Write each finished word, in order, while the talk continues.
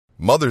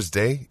Mother's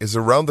Day is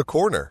around the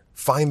corner.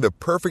 Find the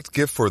perfect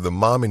gift for the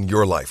mom in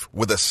your life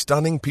with a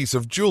stunning piece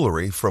of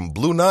jewelry from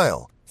Blue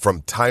Nile.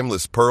 From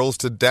timeless pearls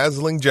to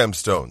dazzling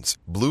gemstones,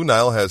 Blue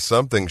Nile has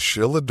something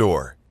she'll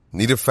adore.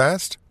 Need it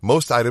fast?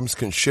 Most items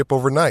can ship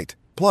overnight.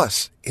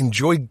 Plus,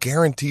 enjoy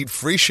guaranteed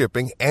free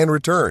shipping and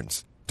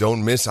returns.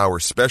 Don't miss our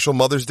special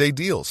Mother's Day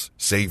deals.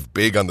 Save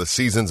big on the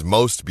season's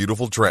most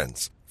beautiful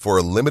trends. For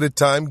a limited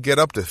time, get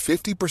up to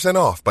 50%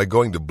 off by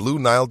going to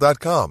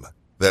BlueNile.com.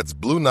 That's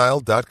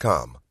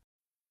BlueNile.com.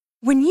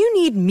 When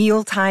you need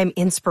mealtime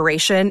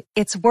inspiration,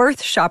 it's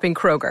worth shopping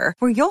Kroger,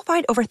 where you'll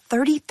find over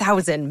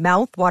 30,000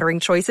 mouth-watering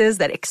choices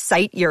that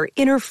excite your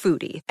inner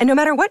foodie. And no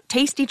matter what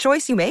tasty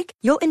choice you make,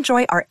 you'll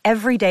enjoy our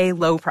everyday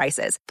low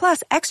prices,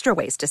 plus extra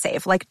ways to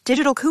save, like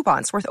digital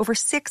coupons worth over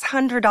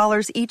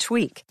 $600 each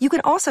week. You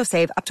can also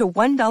save up to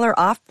 $1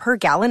 off per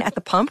gallon at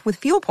the pump with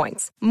fuel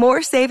points.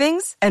 More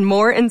savings and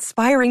more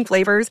inspiring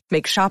flavors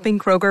make shopping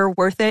Kroger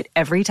worth it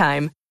every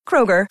time.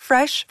 Kroger,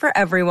 fresh for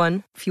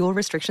everyone. Fuel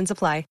restrictions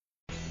apply.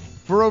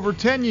 For over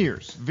 10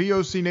 years,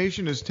 VOC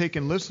Nation has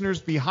taken listeners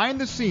behind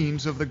the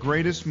scenes of the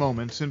greatest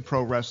moments in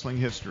pro wrestling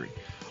history.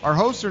 Our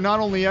hosts are not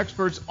only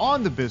experts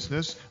on the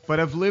business, but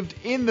have lived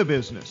in the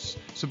business.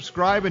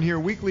 Subscribe and hear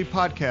weekly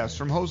podcasts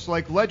from hosts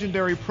like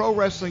legendary pro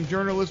wrestling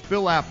journalist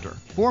Bill Apter,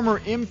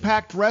 former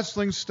Impact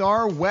Wrestling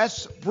star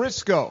Wes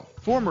Briscoe,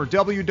 former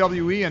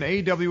WWE and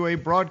AWA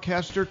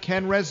broadcaster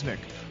Ken Resnick,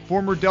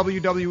 former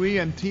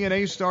WWE and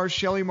TNA star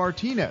Shelly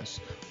Martinez,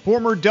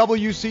 former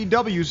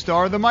WCW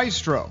star The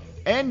Maestro,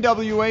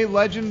 NWA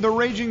legend The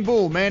Raging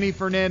Bull Manny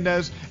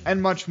Fernandez,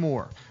 and much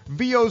more.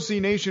 VOC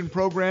Nation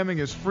programming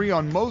is free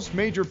on most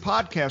major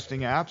podcasting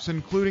apps,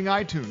 including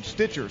iTunes,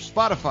 Stitcher,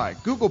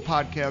 Spotify, Google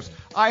Podcasts,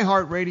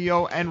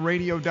 iHeartRadio, and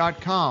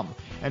Radio.com.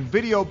 And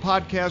video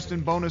podcast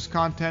and bonus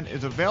content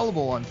is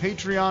available on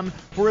Patreon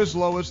for as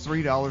low as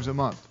 $3 a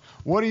month.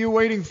 What are you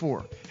waiting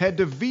for? Head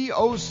to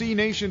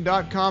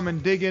VOCNation.com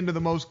and dig into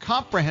the most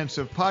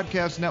comprehensive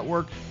podcast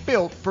network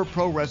built for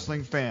pro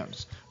wrestling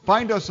fans.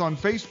 Find us on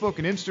Facebook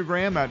and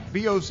Instagram at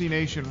VOC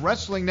Nation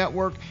Wrestling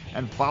Network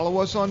and follow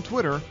us on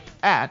Twitter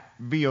at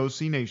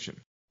VOC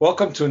Nation.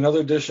 Welcome to another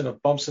edition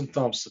of Bumps and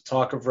Thumps, the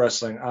talk of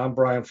wrestling. I'm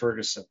Brian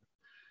Ferguson.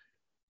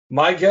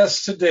 My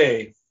guest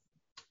today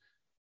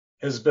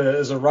is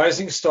a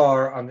rising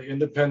star on the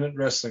independent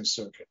wrestling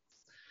circuit.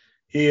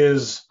 He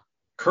is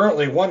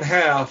currently one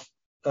half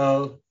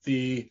of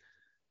the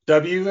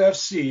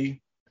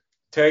WFC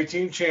Tag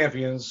Team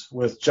Champions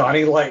with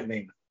Johnny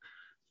Lightning,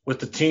 with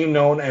the team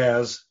known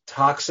as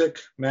Toxic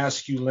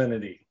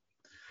Masculinity.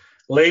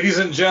 Ladies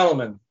and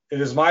gentlemen, it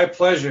is my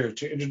pleasure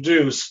to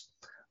introduce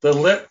the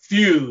Lit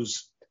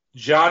Fuse,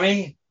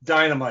 Johnny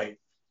Dynamite.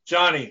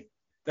 Johnny,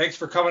 thanks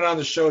for coming on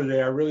the show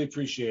today. I really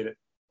appreciate it.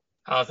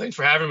 Thanks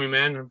for having me,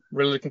 man. I'm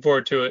really looking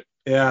forward to it.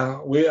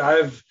 Yeah,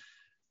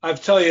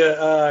 I've tell you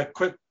a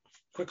quick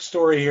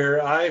story here.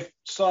 I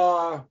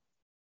saw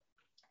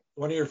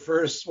one of your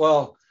first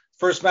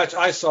match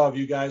I saw of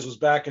you guys was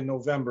back in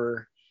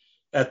November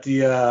at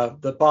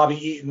the Bobby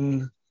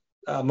Eaton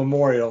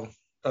Memorial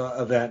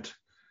event,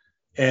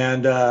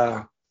 and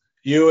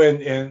you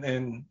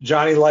and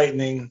Johnny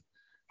Lightning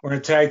were in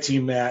a tag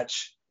team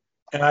match,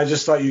 and I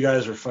just thought you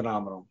guys were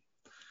phenomenal.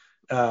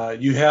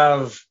 You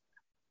have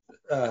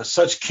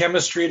such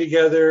chemistry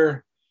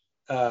together.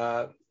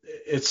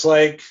 It's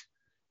like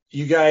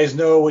you guys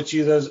know what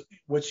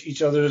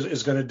each other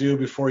is going to do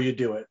before you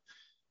do it,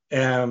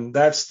 and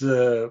that's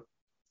the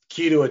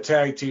key to a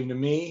tag team to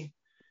me.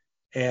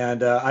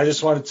 And I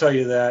just want to tell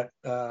you that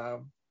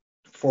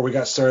before we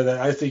got started,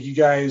 that I think you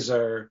guys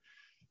are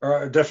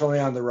definitely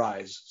on the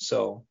rise.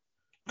 So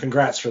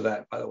congrats for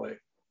that, by the way.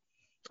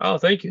 Oh,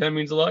 thank you. That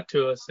means a lot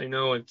to us.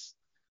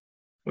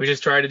 We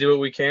just try to do what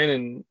we can,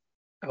 and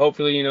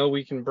hopefully,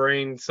 we can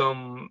bring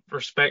some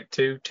respect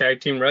to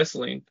tag team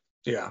wrestling.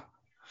 Yeah.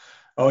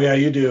 Oh, yeah,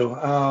 you do.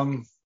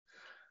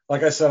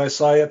 Like I said, I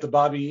saw you at the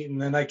Bobby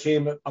Eaton, and then I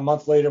came a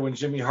month later when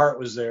Jimmy Hart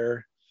was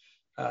there.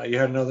 You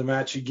had another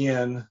match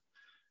again.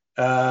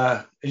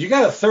 You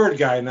got a third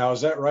guy now,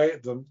 is that right?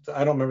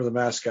 I don't remember the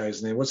masked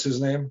guy's name. What's his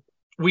name?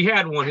 We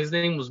had one. His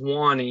name was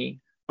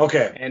Wani.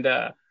 Okay. And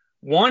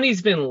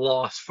Wani's been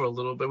lost for a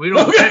little bit. We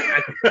don't. Okay.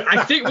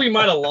 I think we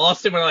might have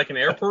lost him at like an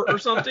airport or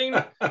something.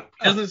 He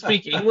doesn't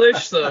speak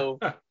English, so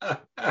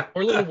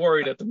we're a little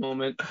worried at the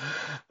moment.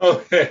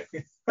 Okay.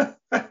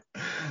 I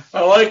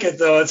like it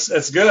though.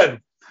 It's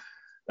good.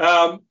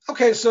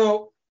 Okay,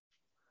 so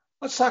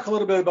let's talk a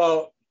little bit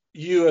about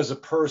you as a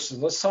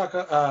person. Let's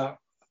talk.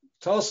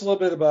 Tell us a little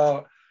bit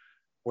about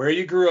where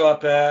you grew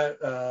up at,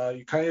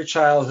 kind of your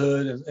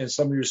childhood, and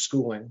some of your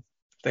schooling,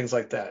 things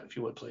like that, if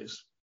you would,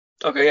 please.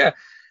 Okay, yeah.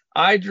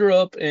 I grew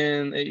up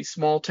in a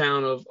small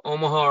town of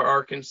Omaha,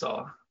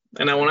 Arkansas.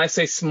 And when I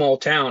say small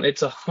town,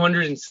 it's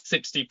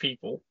 160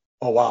 people.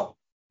 Oh, wow.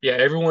 Yeah,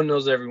 everyone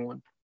knows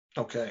everyone.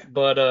 Okay.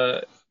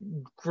 But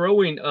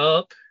growing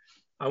up,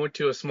 I went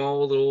to a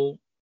small little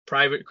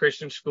private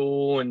Christian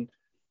school, and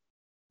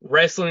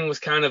wrestling was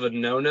kind of a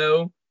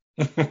no-no.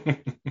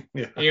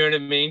 Yeah. You know what I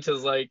mean?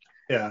 Because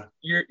yeah,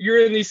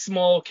 you're in these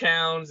small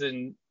towns,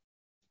 and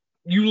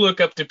you look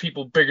up to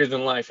people bigger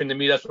than life, and to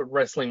me, that's what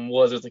wrestling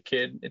was as a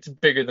kid. It's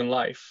bigger than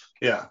life.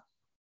 Yeah.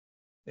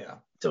 Yeah.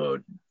 So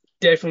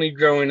definitely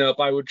growing up,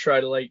 I would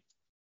try to like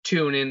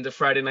tune in to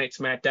Friday Night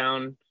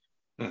SmackDown.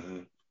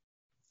 Mm-hmm.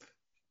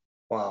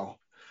 Wow.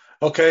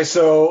 Okay,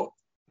 so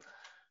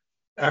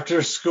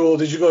after school,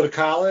 did you go to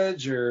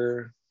college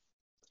or?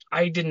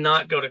 I did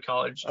not go to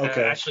college.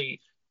 Okay.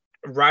 Actually,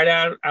 right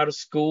out of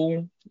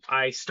school,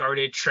 I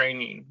started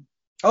training.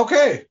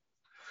 Okay.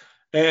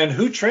 And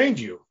who trained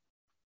you?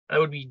 That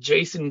would be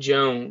Jason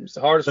Jones,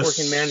 the hardest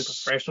working man in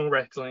professional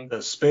wrestling.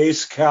 The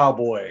Space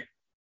Cowboy.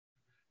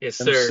 Yes,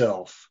 sir.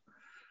 Himself.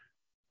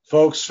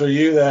 Folks, for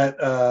you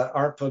that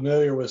aren't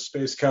familiar with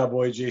Space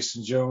Cowboy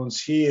Jason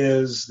Jones, he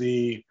is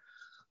the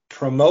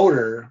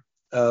promoter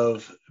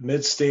of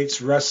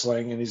Mid-States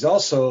Wrestling, and he's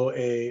also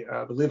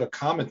I believe, a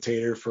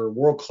commentator for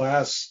World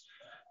Class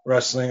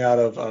Wrestling out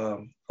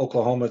of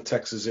Oklahoma,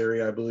 Texas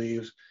area, I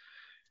believe.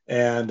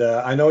 And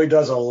I know he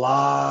does a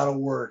lot of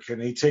work,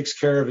 and he takes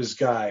care of his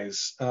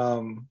guys.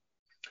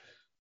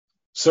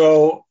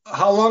 So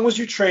how long was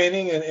you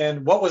training,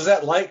 and what was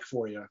that like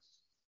for you?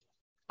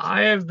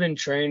 I have been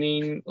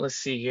training, let's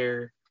see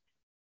here.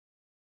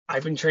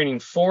 I've been training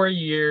 4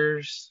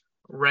 years,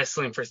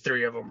 wrestling for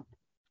 3 of them.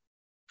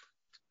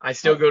 I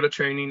still go to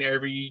training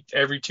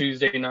every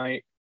Tuesday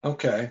night.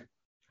 Okay.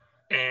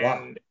 And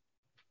wow.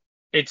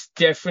 It's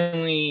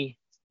definitely,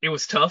 it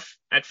was tough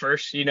at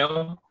first, you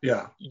know?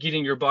 Yeah.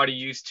 Getting your body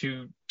used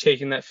to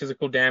taking that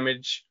physical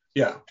damage.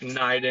 Yeah.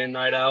 Night in,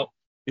 night out.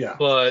 Yeah.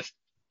 But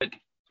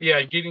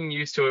yeah, getting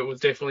used to it was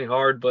definitely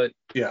hard, but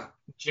yeah.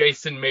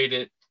 Jason made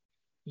it.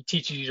 He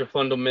teaches you the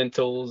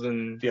fundamentals,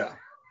 and yeah,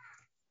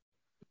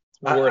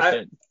 worth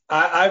it.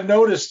 I've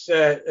noticed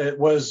that it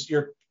was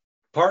your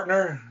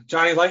partner,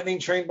 Johnny Lightning,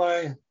 trained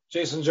by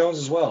Jason Jones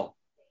as well.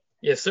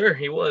 Yes, sir,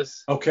 he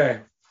was. Okay.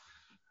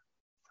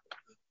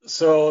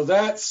 So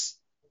that's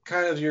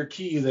kind of your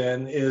key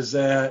then, is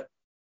that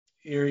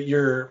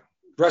your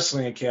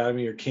wrestling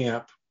academy, your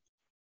camp,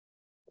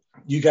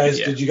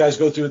 did you guys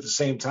go through at the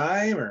same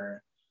time,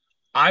 or?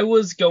 I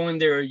was going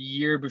there a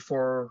year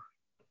before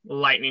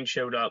Lightning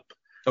showed up.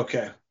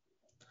 Okay.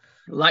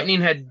 Lightning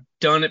had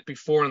done it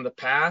before in the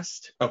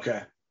past.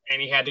 Okay.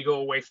 And he had to go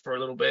away for a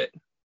little bit.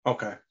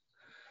 Okay.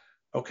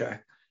 Okay.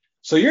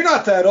 So you're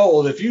not that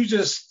old. If you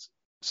just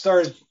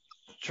started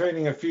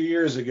training a few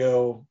years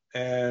ago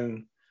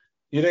and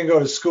you didn't go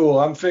to school,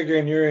 I'm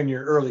figuring you're in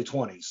your early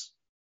 20s.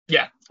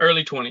 Yeah,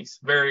 early 20s.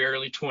 Very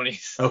early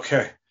 20s.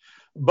 Okay.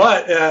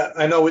 But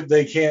I know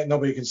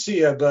nobody can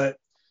see you, but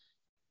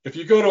if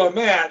you go to a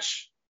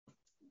match,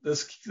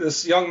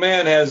 this young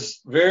man has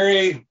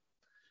very,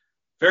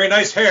 very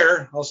nice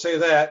hair, I'll say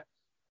that,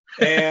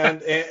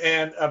 and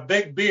and a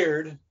big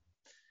beard,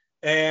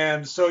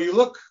 and so you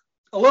look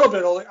a little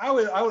bit older. I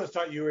would have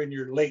thought you were in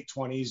your late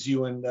 20s,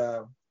 you and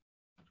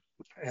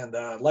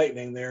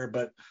Lightning there,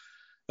 but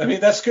I mean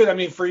that's good. I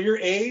mean, for your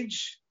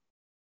age,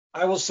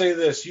 I will say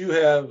this: you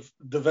have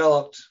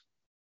developed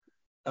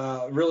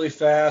really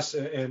fast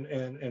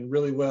and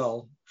really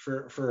well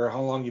for how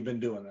long you've been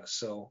doing this.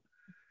 So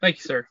thank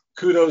you, sir.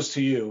 Kudos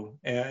to you,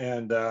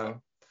 and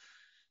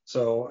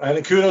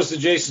kudos to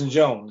Jason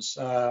Jones.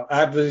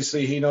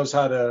 Obviously, he knows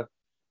how to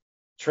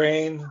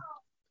train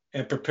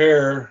and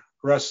prepare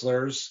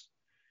wrestlers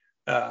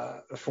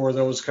for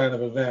those kind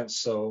of events.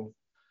 So,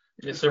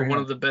 yes, sir. One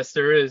of the best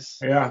there is.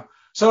 Yeah.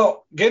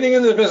 So, getting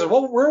into the business,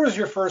 where was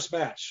your first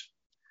match?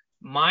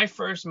 My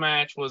first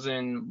match was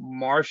in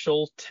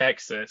Marshall,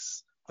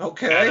 Texas.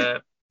 Okay. At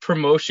a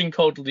promotion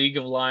called League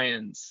of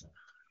Lions.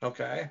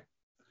 Okay.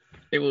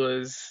 It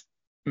was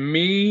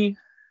me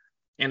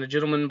and a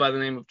gentleman by the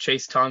name of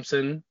Chase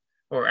Thompson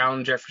or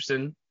Alan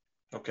Jefferson.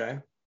 Okay.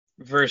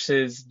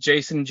 Versus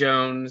Jason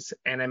Jones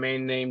and a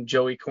man named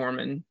Joey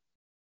Corman.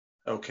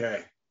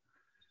 Okay.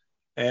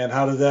 And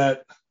how did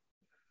that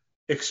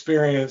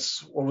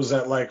experience, what was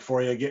that like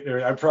for you getting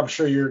there? I'm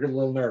sure you were a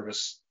little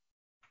nervous.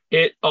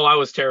 I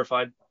was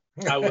terrified.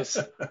 I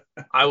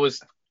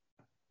was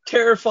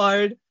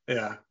terrified.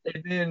 Yeah.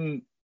 And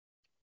then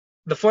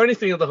the funny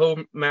thing of the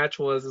whole match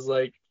was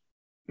like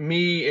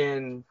me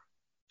and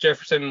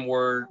Jefferson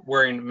were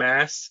wearing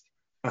masks.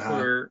 Uh-huh.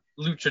 We were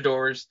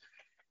luchadors,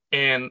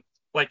 and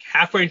like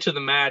halfway into the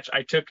match,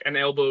 I took an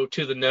elbow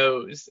to the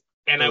nose,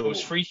 and I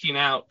was freaking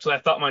out, so I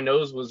thought my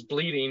nose was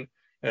bleeding.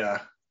 Yeah.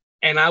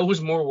 And I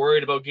was more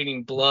worried about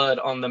getting blood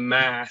on the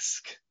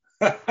mask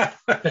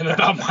than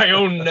about my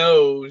own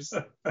nose.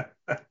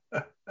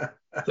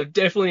 So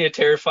definitely a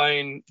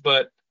terrifying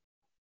but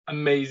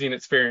amazing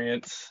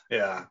experience.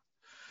 Yeah.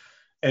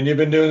 And you've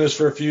been doing this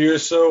for a few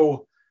years.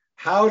 So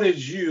how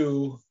did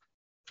you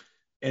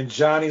and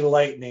Johnny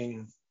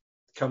Lightning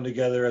come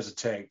together as a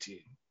tag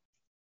team?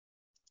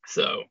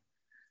 So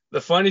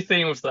the funny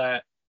thing with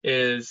that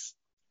is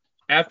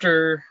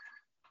after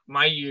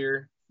my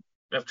year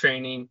of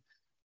training,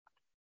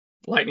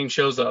 Lightning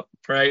shows up,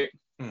 right?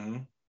 Mm-hmm.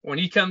 When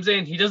he comes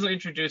in, he doesn't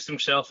introduce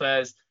himself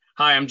as,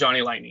 "Hi, I'm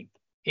Johnny Lightning."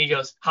 He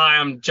goes, "Hi,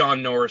 I'm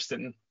John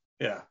Norriston."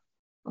 Yeah.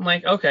 I'm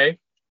like, okay.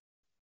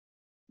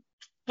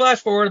 Flash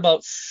forward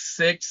about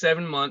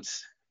 6-7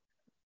 months.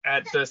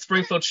 at the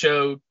Springfield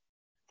show,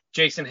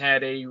 Jason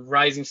had a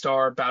Rising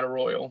Star Battle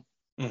Royal.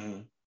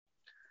 Mm-hmm.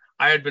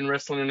 I had been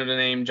wrestling under the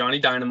name Johnny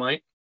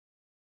Dynamite,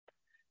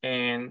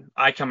 and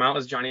I come out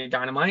as Johnny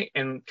Dynamite,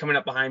 and coming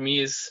up behind me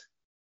is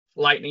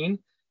Lightning.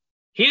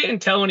 He didn't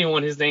tell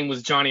anyone his name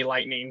was Johnny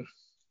Lightning.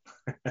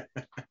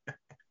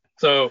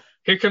 So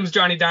here comes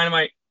Johnny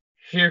Dynamite.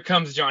 Here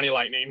comes Johnny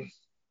Lightning.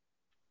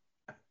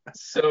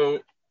 So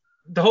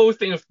the whole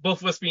thing of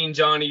both of us being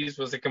Johnnies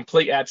was a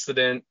complete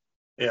accident.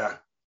 Yeah.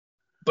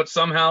 But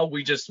somehow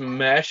we just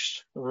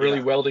meshed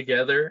really well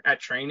together at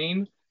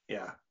training.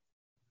 Yeah.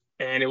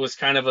 And it was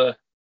kind of a,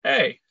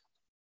 hey,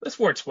 this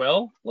works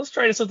well. Let's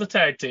try this with the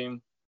tag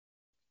team.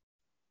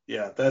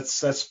 Yeah,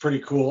 that's pretty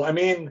cool. I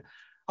mean,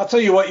 I'll tell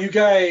you what, you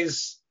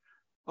guys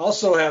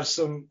also have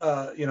some,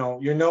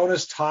 you're known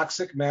as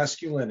Toxic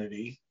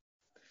Masculinity.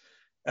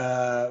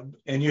 And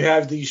you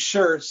have these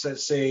shirts that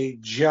say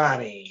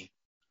Johnny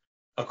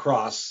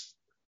across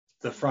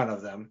the front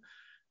of them.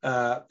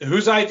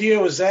 Whose idea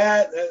was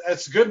that?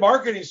 That's a good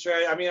marketing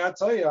strategy. I mean, I'll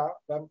tell you,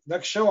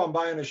 next show I'm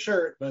buying a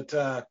shirt,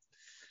 but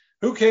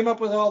who came up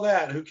with all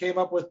that? Who came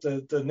up with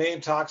the name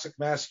Toxic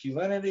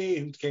Masculinity?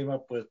 Who came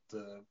up with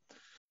the...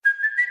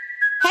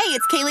 Hey,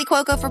 it's Kaylee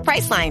Cuoco for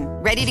Priceline.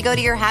 Ready to go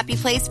to your happy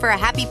place for a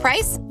happy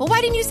price? Well,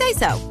 why didn't you say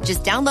so?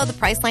 Just download the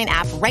Priceline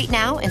app right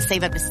now and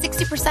save up to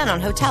 60%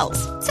 on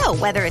hotels. So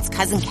whether it's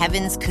Cousin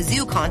Kevin's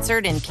Kazoo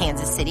Concert in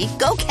Kansas City,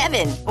 go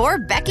Kevin, or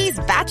Becky's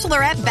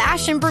Bachelorette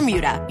Bash in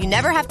Bermuda, you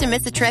never have to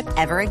miss a trip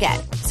ever again.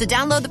 So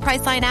download the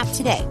Priceline app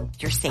today.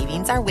 Your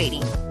savings are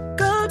waiting.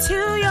 Go to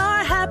your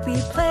happy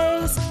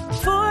place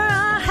for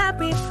a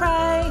happy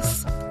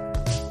price.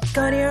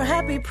 Go to your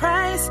happy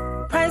price,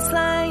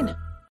 Priceline.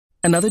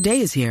 Another day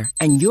is here,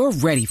 and you're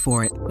ready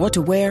for it. What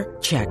to wear?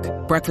 Check.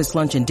 Breakfast,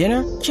 lunch, and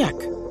dinner? Check.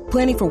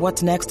 Planning for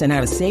what's next and how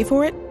to save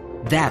for it?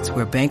 That's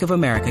where Bank of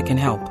America can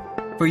help.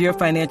 For your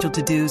financial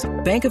to-dos,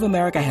 Bank of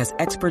America has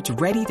experts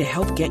ready to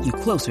help get you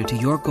closer to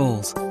your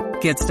goals.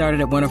 Get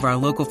started at one of our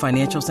local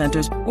financial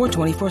centers or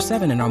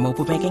 24/7 in our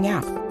mobile banking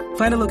app.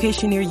 Find a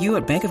location near you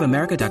at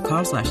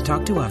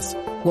bankofamerica.com/talktous.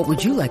 What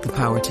would you like the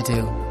power to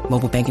do?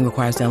 Mobile banking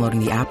requires downloading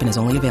the app and is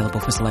only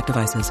available for select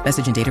devices.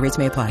 Message and data rates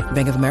may apply.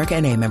 Bank of America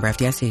N.A., member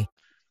FDIC.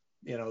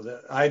 You know,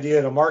 the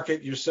idea to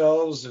market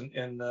yourselves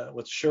and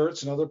with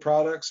shirts and other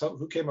products.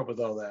 Who came up with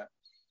all that?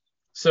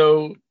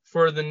 So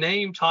for the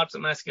name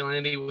Toxic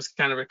Masculinity was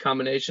kind of a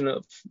combination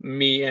of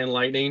me and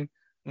Lightning.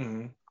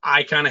 Mm-hmm.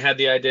 I kind of had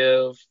the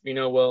idea of,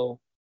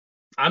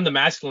 I'm the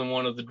masculine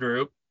one of the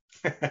group.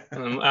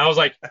 I was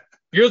like,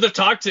 you're the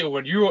toxic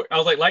one. I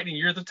was like, Lightning,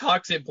 you're the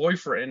toxic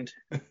boyfriend.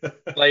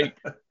 Like,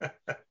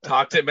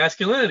 toxic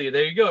masculinity.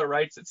 There you go. It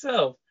writes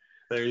itself.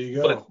 There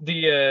you go. But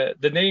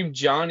the name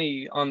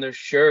Johnny on their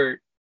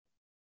shirt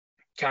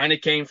kind of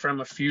came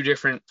from a few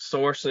different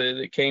sources.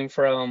 It came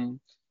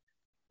from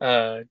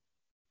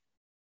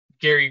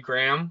Gary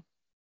Graham.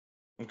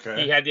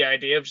 Okay. He had the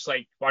idea of just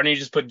like, why don't you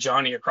just put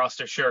Johnny across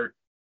their shirt?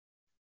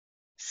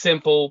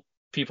 Simple.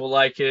 People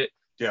like it.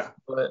 Yeah.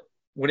 But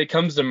when it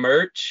comes to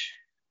merch,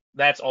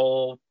 that's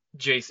all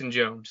Jason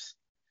Jones.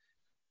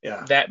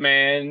 Yeah. That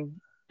man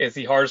is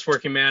the hardest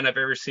working man I've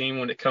ever seen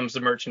when it comes to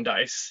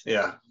merchandise.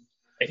 Yeah.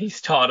 And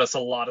he's taught us a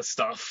lot of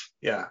stuff.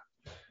 Yeah.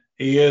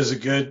 He is a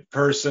good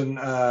person.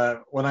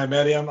 When I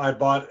met him, I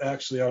bought,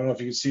 actually, I don't know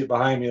if you can see it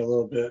behind me a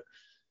little bit.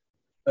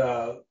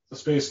 The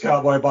Space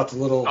Cowboy, I bought the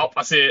little. Oh,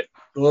 I see it.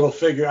 The little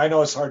figure. I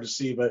know it's hard to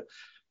see, but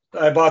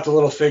I bought the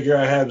little figure.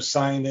 I had him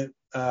sign it.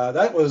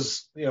 That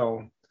was,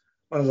 one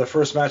of the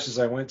first matches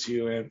I went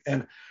to.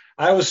 And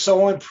I was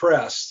so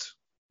impressed,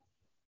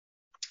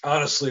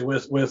 honestly,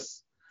 with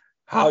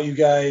how you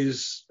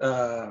guys,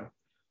 how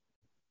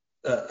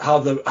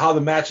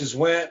the matches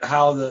went,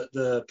 how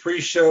the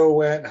pre-show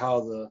went,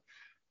 how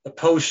the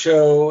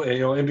post-show,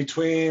 in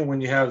between when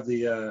you have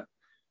the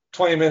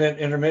 20-minute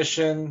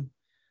intermission.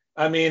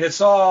 I mean, it's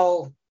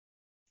all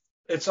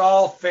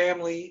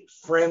family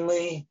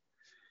friendly.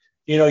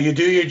 You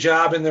do your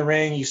job in the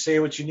ring, you say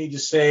what you need to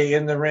say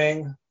in the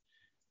ring.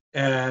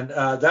 And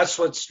that's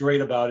what's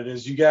great about it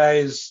is you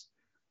guys,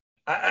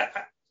 I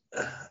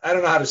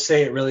don't know how to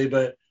say it really,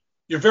 but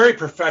you're very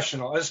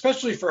professional,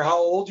 especially for how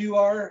old you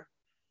are.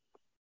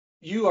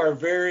 You are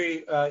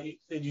very,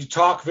 you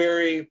talk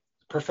very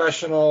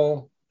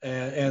professional,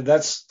 and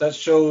that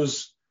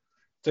shows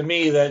to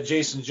me that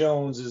Jason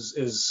Jones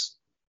is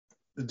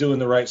doing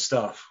the right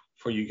stuff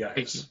for you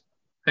guys.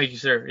 Thank you,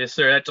 sir. Yes,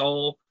 sir. That's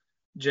all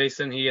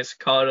Jason. He has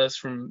taught us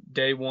from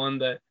day one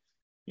that,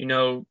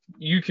 you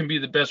can be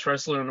the best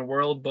wrestler in the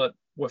world, but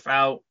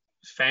without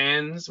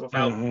fans,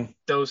 without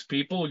those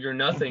people, you're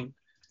nothing.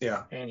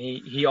 Yeah. And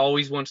he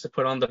always wants to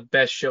put on the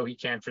best show he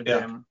can for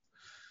them.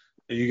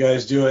 You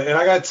guys do it. And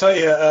I got to tell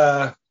you,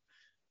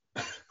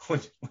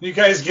 when you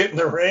guys get in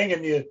the ring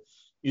and you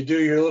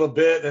do your little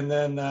bit, and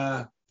then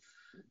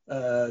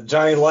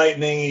Johnny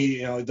Lightning, he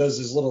does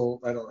his little,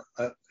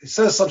 he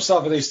says some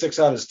stuff and he sticks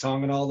out his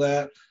tongue and all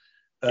that.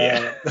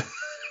 I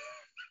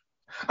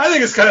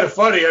think it's kind of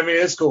funny. I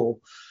mean, it's cool.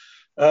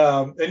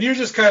 And you're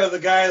just kind of the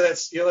guy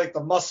you're like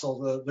the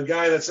muscle, the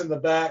guy that's in the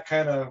back,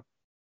 kind of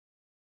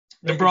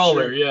The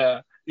brawler,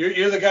 yeah.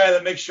 You're the guy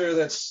that makes sure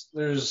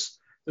there's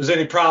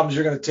any problems,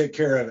 you're going to take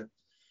care of it.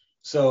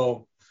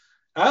 So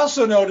I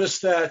also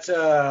noticed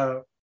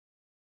that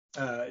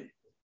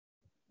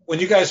when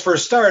you guys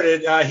first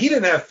started, he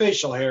didn't have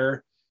facial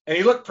hair, and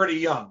he looked pretty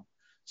young.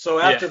 So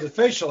after the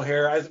facial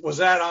hair, was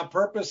that on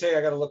purpose? Hey,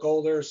 I got to look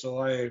older,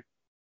 so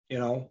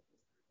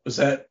was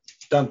that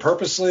done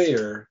purposely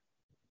or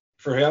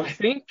for him? I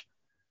think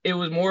it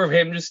was more of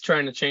him just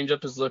trying to change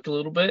up his look a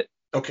little bit.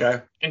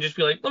 Okay. And just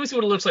be like, let me see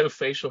what it looks like with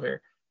facial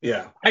hair.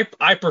 Yeah.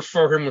 I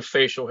prefer him with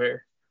facial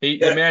hair. The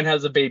man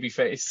has a baby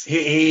face.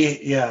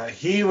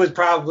 He would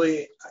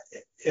probably,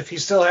 if he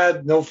still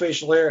had no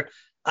facial hair,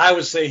 I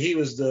would say he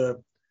was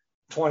the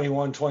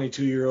 21,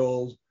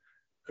 22-year-old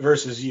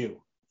versus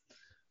you.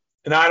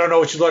 And I don't know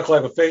what you look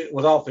like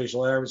without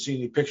facial hair. I haven't seen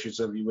any pictures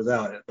of you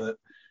without it, but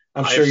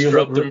I'm sure you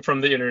scrubbed them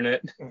from the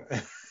internet.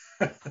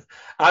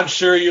 I'm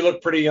sure you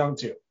look pretty young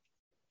too.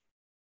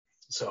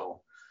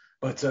 So,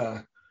 but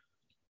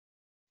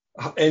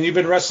and you've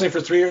been wrestling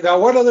for 3 years now.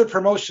 What other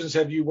promotions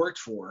have you worked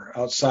for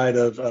outside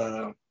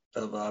of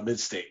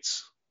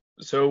Mid-States?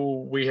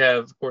 So we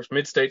have, of course,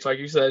 Mid-States, like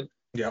you said.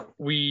 Yeah.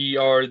 We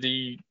are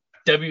the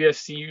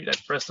WFC,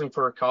 that's Wrestling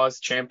for a Cause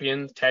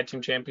champions, tag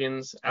team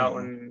champions out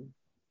in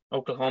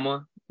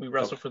Oklahoma. We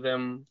wrestle for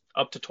them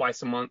up to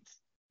twice a month.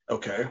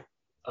 Okay.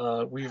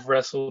 We've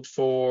wrestled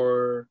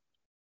for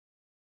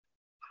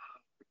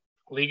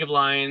League of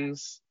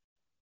Lions.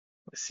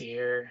 Let's see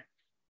here.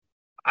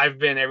 I've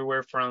been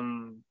everywhere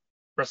from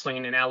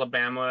wrestling in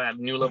Alabama at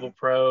New Level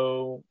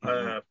Pro,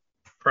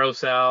 Pro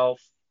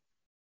South,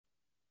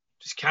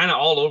 just kind of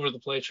all over the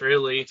place,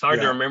 really. It's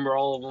hard to remember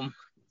all of them.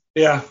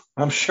 Yeah,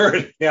 I'm sure.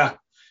 Yeah.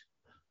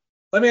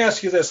 Let me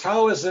ask you this.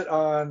 How is it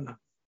on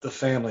the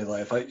family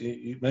life?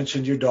 You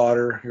mentioned your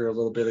daughter here a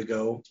little bit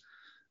ago.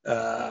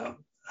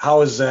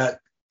 How is that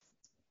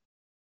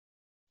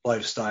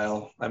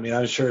lifestyle? I mean,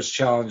 I'm sure it's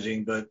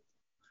challenging, but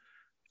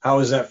how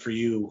is that for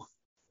you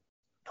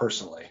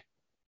personally?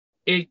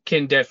 It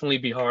can definitely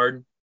be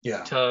hard.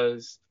 Yeah.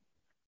 Because,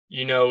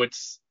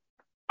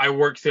 I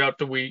work throughout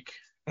the week,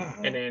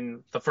 and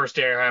then the first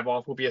day I have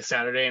off will be a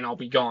Saturday, and I'll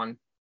be gone.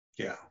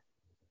 Yeah.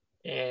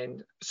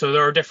 And so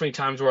there are definitely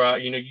times where,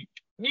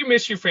 you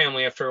miss your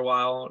family after a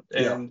while.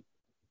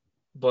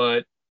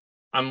 But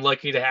I'm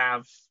lucky to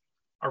have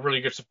a really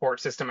good support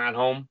system at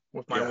home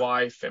with my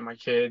wife and my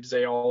kids.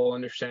 They all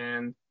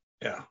understand.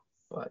 Yeah.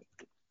 But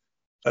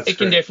That's it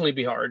can definitely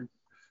be hard.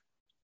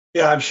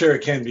 Yeah, I'm sure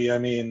it can be. I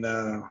mean,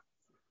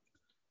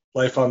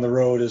 life on the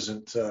road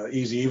isn't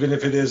easy, even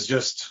if it is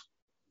just,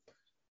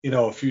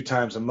 a few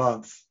times a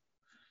month.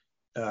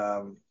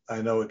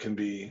 I know it can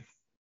be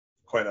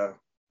quite a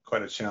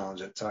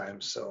challenge at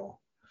times. So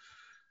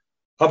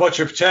how about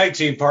your tag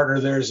team partner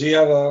there? Does he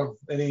have a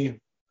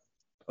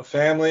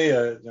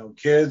family,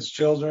 kids,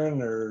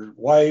 children, or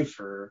wife?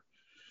 Or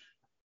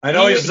I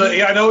know he's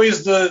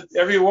the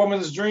every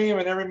woman's dream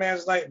and every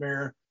man's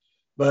nightmare,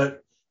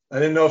 but I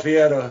didn't know if he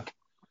had a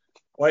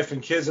wife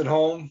and kids at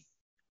home.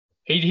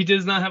 He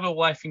does not have a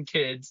wife and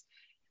kids.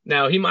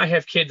 Now, he might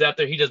have kids out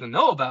there he doesn't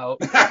know about,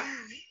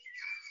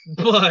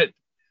 but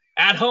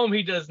at home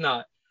he does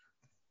not.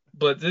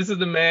 But this is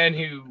the man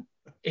who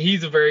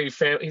he's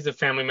a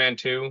family man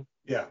too.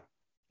 Yeah.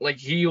 Like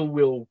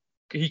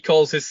he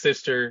calls his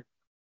sister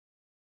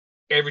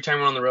every time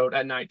we're on the road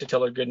at night to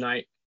tell her good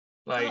night.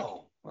 Like,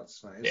 oh,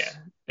 that's nice. Yeah.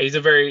 He's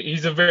a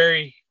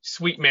very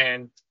sweet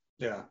man.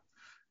 Yeah.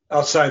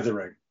 Outside the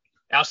ring.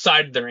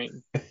 Outside the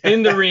ring.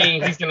 In the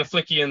ring, he's gonna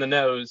flick you in the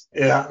nose.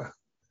 Yeah.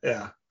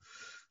 Yeah.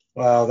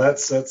 Wow,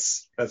 that's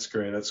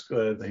great. That's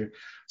good to hear.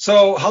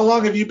 So how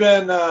long have you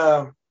been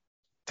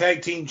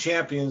tag team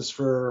champions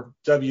for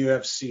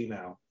WFC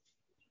now?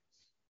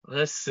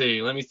 Let's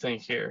see. Let me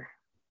think here.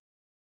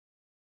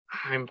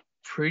 I'm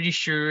pretty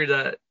sure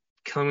that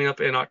coming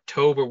up in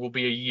October will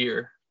be a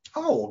year.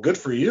 Oh, good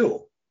for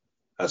you.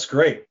 That's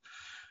great.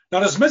 Now,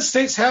 does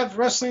Mid-States have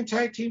wrestling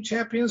tag team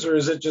champions, or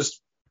is it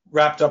just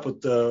wrapped up with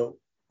the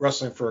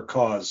Wrestling for a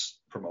Cause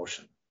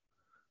promotion?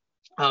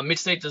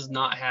 Mid-State does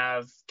not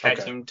have tag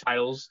team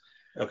titles.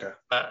 Okay.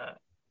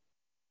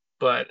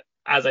 But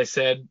as I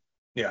said,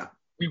 yeah,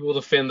 we will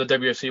defend the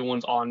WFC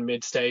ones on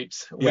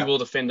Mid-States. Yeah. We will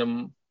defend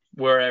them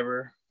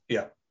wherever.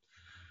 Yeah.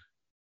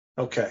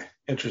 Okay.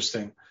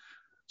 Interesting.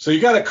 So you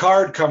got a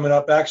card coming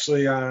up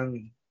actually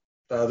on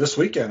this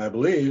weekend, I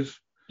believe.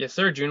 Yes,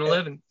 sir. June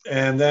 11th.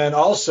 And then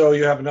also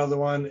you have another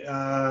one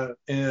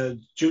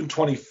in June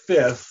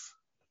 25th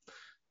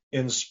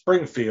in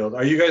Springfield.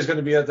 Are you guys going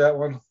to be at that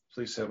one?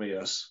 Please tell me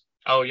yes.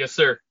 Oh, yes,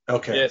 sir.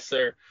 Okay. Yes,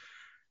 sir.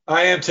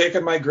 I am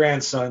taking my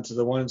grandson to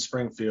the one in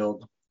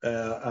Springfield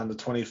on the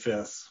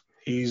 25th.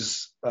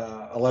 He's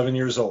 11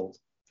 years old,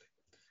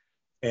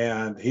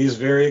 and he's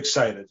very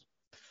excited.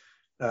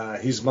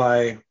 He's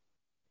one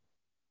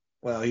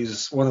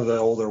of the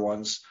older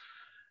ones,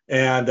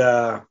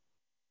 and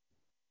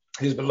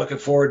he's been looking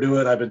forward to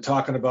it. I've been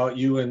talking about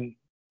you and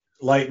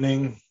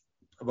Lightning,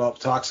 about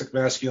toxic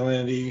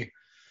masculinity,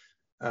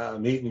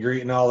 meet and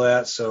greet and all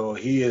that. So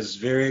he is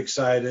very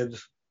excited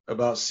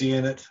about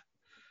seeing it.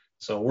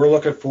 So we're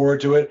looking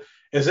forward to it.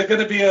 Is it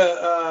going to be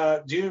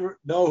do you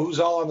know who's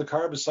all on the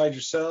card besides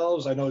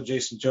yourselves? I know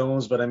Jason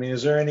Jones, but I mean,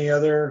 is there any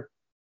other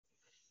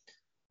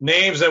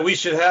names that we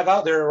should have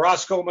out there?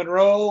 Roscoe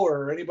Monroe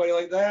or anybody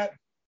like that?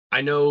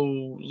 I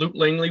know Luke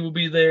Langley will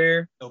be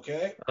there.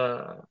 Okay.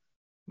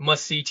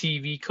 Must See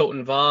TV,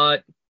 Colton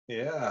Vaught.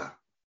 Yeah.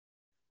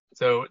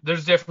 So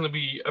there's definitely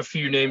be a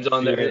few names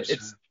on there.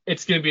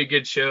 It's going to be a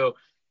good show.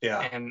 Yeah.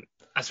 And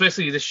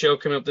especially this show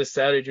coming up this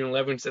Saturday, June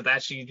 11th, it's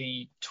actually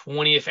the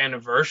 20th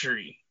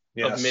anniversary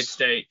of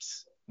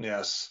Mid-States.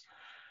 Yes.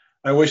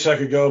 I wish I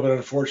could go, but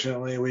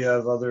unfortunately we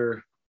have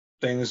other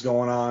things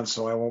going on,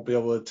 so I won't be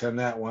able to attend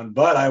that one.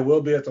 But I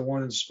will be at the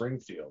one in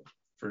Springfield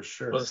for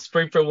sure. Well, the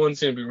Springfield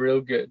one's going to be real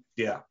good.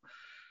 Yeah.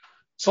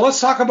 So let's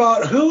talk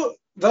about who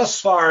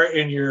thus far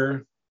in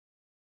your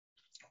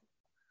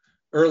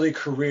early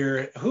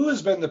career, who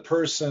has been the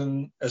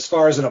person as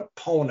far as an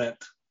opponent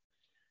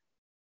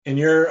in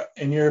your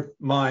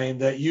mind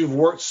that you've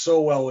worked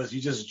so well with?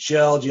 You just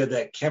gelled, you had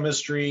that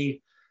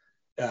chemistry,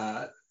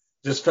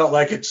 just felt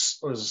like it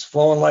was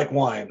flowing like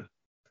wine.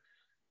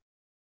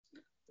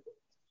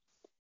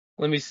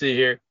 Let me see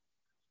here.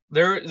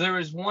 There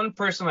is one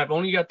person I've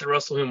only got to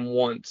wrestle him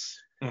once,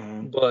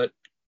 but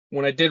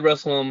when I did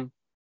wrestle him,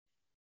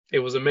 it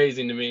was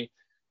amazing to me,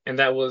 and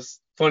that was,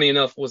 funny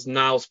enough, was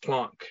Niles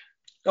Planck.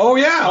 Oh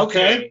yeah,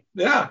 okay.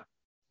 Yeah.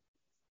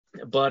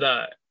 But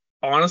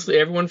honestly,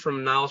 everyone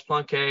from Niles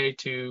Planck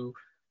to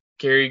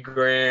Gary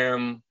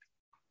Graham,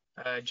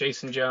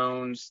 Jason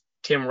Jones,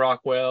 Tim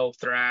Rockwell,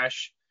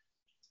 Thrash,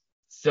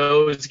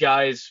 those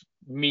guys,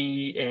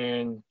 me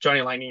and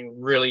Johnny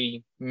Lightning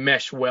really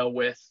mesh well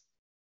with.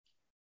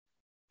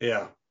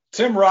 Yeah.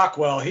 Tim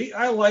Rockwell,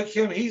 I like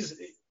him. He's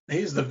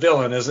the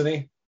villain, isn't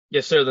he?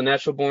 Yes, sir, the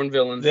natural born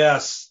villain.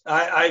 Yes.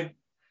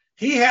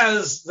 He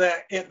has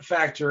that it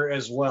factor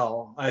as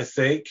well, I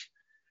think.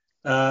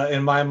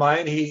 In my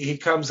mind, he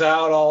comes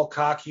out all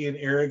cocky and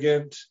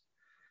arrogant,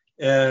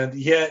 and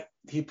yet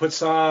he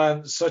puts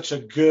on such a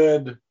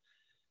good,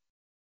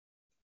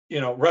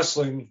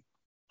 wrestling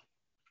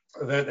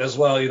event as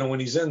well, when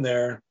he's in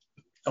there,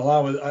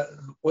 along with,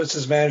 what's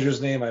his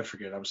manager's name? I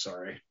forget. I'm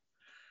sorry.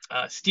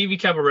 Stevie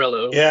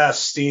Cabarello. Yes,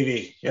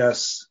 Stevie.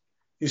 Yes.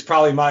 He's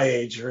probably my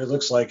age, or it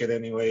looks like it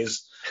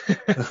anyways. I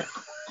don't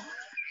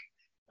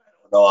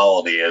know how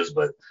old he is,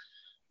 but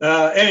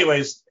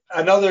anyways,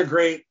 another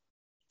great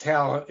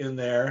talent in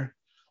there,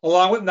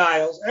 along with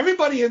Niles.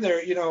 Everybody in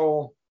there,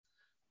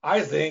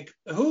 I think,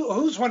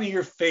 who's one of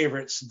your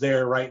favorites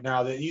there right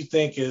now that you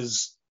think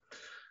is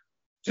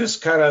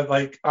just kind of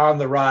like on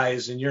the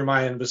rise in your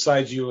mind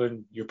besides you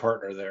and your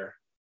partner there?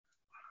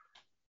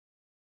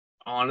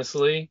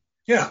 Honestly,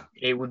 yeah,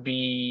 it would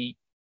be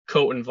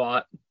Colton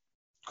Vaught.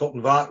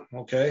 Colton Vaught,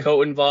 okay.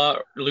 Colton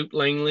Vaught, Luke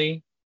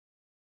Langley.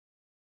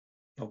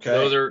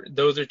 Okay.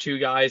 Those are two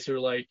guys who are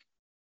like,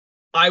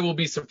 I will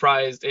be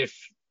surprised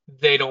if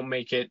they don't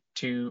make it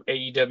to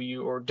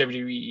AEW or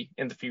WWE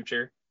in the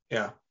future.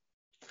 Yeah.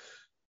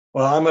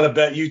 Well, I'm going to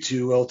bet you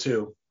two will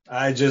too.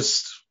 I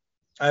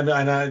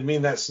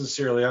mean that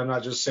sincerely. I'm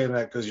not just saying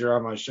that because you're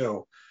on my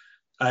show.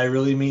 I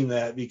really mean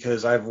that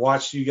because I've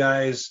watched you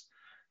guys.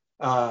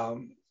 I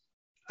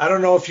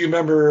don't know if you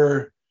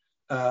remember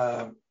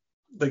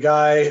the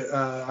guy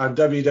on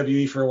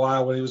WWE for a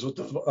while when he was with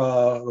the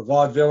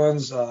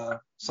Vaudevillains,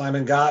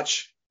 Simon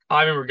Gotch.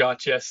 I remember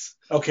Gotch, yes.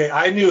 Okay,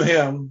 I knew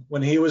him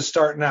when he was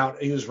starting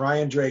out. He was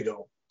Ryan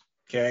Drago,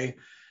 okay?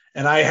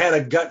 And I had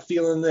a gut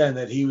feeling then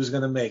that he was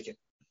going to make it.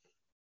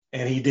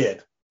 And he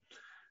did.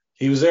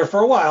 He was there for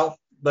a while,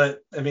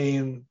 but, I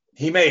mean,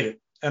 he made it.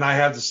 And I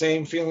have the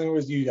same feeling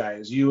with you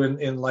guys, you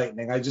and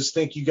Lightning. I just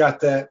think you got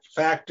that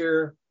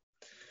factor.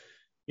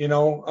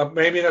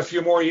 Maybe in a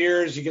few more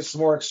years, you get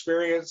some more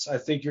experience. I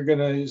think you're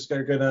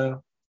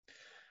gonna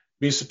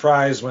be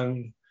surprised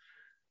when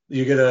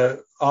you get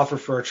an offer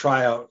for a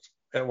tryout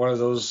at one of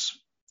the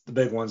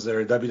big ones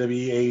there,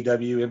 WWE,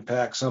 AEW,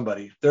 Impact,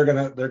 somebody. They're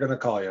gonna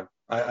call you.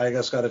 I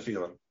just got a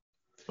feeling.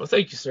 Well,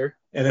 thank you, sir.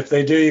 And if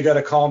they do, you got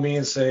to call me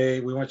and say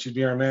we want you to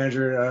be our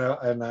manager,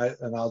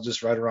 and I'll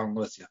just ride around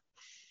with you.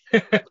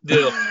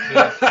 Deal.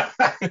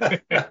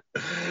 Yeah.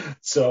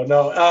 So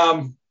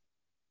no.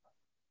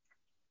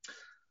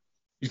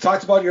 You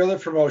talked about your other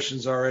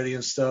promotions already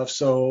and stuff.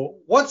 So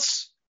what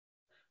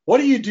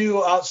do you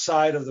do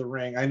outside of the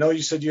ring? I know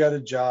you said you had a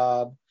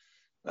job.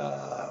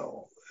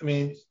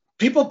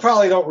 People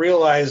probably don't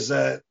realize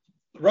that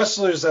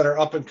wrestlers that are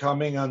up and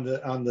coming on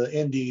the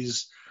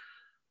indies,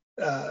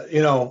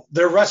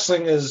 their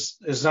wrestling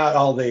is not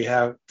all they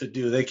have to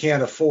do. They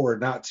can't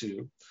afford not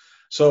to.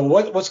 So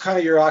what's kind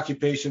of your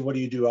occupation? What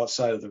do you do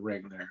outside of the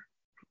ring there?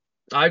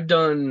 I've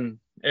done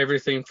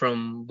everything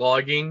from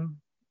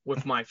logging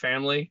with my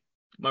family.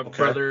 My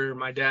brother,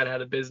 my dad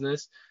had a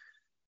business,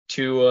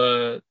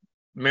 to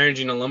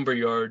managing a lumber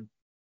yard.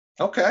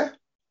 Okay.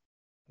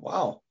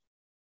 Wow.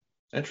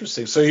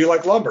 Interesting. So you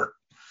like lumber?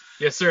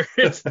 Yes, sir.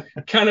 It's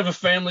kind of a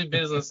family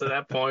business at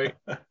that point.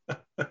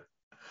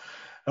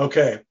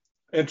 Okay.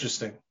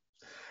 Interesting.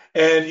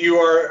 And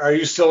are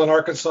you still in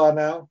Arkansas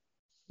now?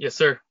 Yes,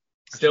 sir.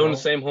 Still in the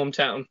same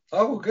hometown.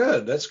 Oh,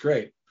 good. That's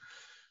great.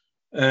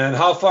 And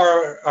how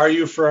far are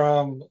you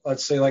from,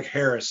 let's say, like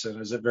Harrison?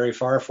 Is it very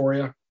far for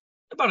you?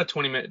 About a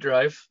 20-minute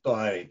drive. Oh,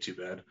 that ain't too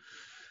bad.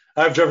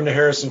 I've driven to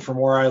Harrison from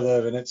where I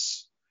live, and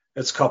it's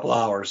a couple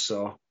hours.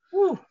 So,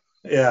 Woo.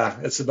 Yeah,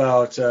 it's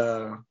about.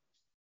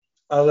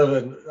 I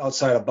live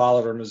outside of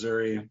Bolivar,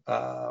 Missouri,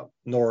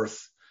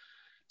 north,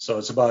 so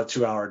it's about a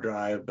 2-hour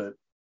drive. But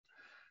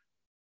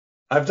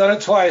I've done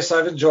it twice.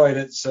 I've enjoyed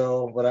it.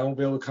 So, but I won't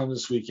be able to come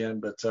this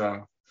weekend. But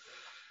all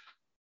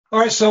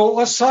right, so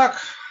let's talk.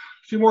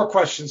 A few more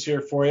questions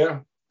here for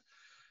you.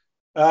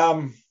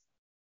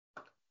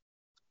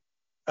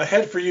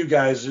 Ahead for you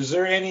guys, is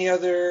there any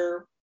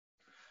other?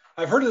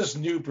 I've heard of this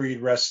New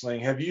Breed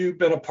Wrestling. Have you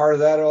been a part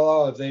of that at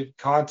all? Have they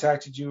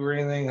contacted you or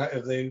anything?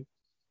 Have they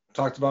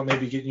talked about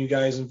maybe getting you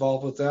guys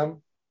involved with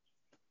them?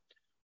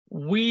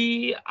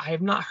 I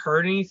have not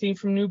heard anything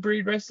from New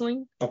Breed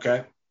Wrestling.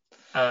 Okay.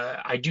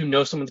 I do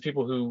know some of the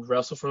people who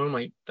wrestle for them,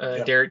 like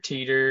Derek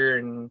Teeter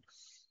and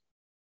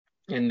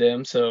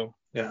them. So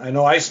yeah, I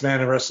know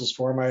Iceman wrestles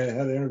for him. I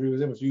had an interview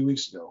with him a few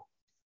weeks ago.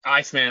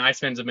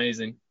 Iceman's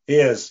amazing. He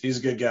is. He's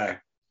a good guy.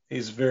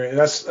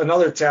 That's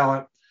another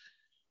talent.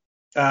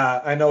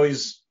 I know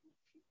he's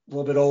a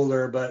little bit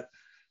older, but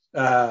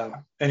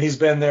and he's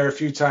been there a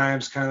few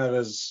times, kind of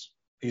as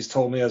he's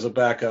told me as a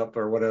backup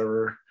or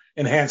whatever,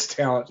 enhanced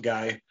talent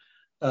guy.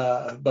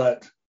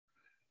 But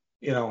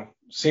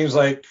seems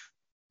like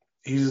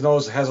he has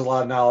a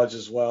lot of knowledge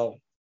as well.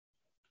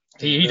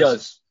 He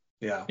does.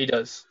 Yeah, he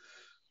does.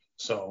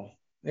 So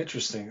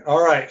interesting.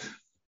 All right.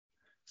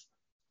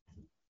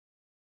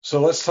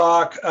 So let's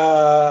talk.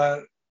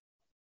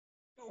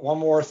 One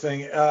more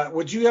thing.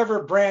 Would you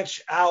ever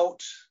branch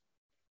out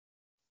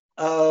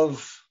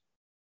of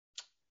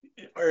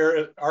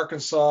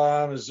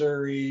Arkansas,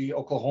 Missouri,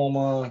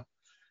 Oklahoma,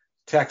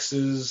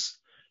 Texas,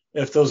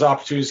 if those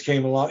opportunities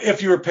came along,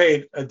 if you were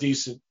paid a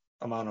decent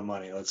amount of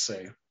money, let's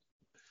say?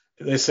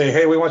 They say,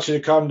 hey, we want you to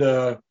come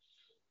to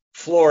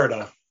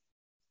Florida.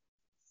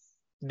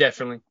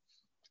 Definitely.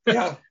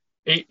 Yeah.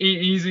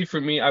 Easy for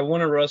me. I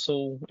want to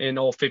wrestle in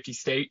all 50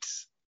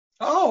 states.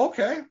 Oh,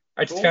 okay.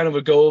 It's kind of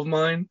a goal of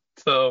mine.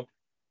 So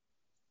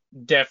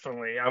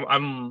definitely,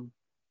 I'm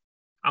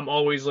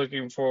always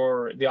looking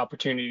for the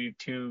opportunity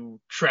to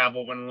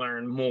travel and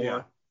learn more.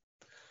 Yeah.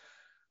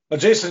 Well,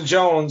 Jason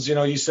Jones,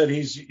 you said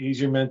he's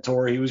your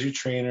mentor. He was your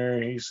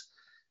trainer. He's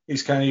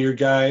kind of your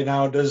guy.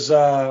 Now, does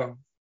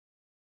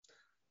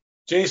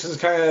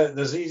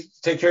does he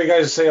take care of you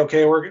guys and say,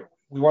 okay,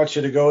 we want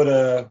you to go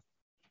to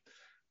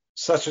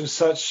such and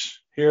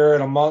such here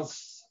in a month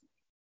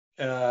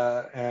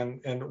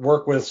and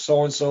work with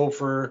so and so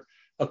for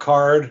a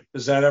card?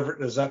 Does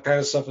that kind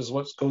of stuff is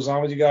what goes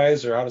on with you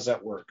guys, or how does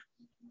that work?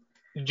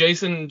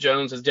 Jason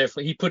Jones is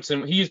definitely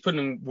he's put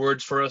in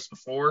words for us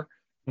before.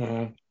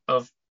 Mm-hmm.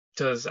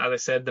 Because as I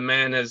said, the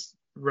man has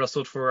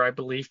wrestled for, I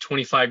believe,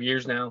 25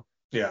 years now.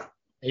 Yeah.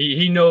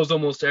 He knows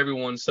almost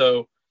everyone.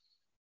 So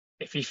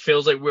if he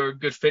feels like we're a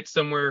good fit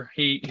somewhere,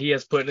 he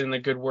has put in a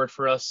good word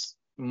for us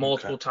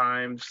multiple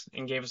times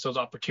and gave us those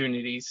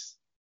opportunities.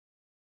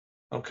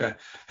 Okay.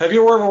 Have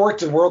you ever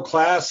worked in World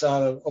Class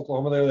out of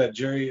Oklahoma there, that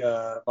Jerry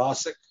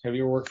Bosick? Have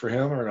you ever worked for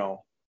him or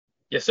no?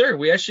 Yes, sir.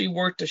 We actually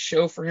worked a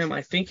show for him.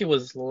 I think it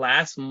was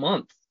last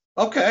month.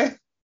 Okay.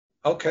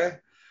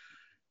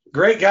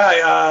 Great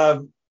guy.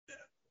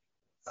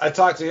 I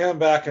talked to him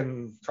back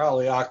in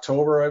probably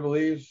October, I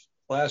believe,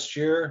 last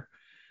year.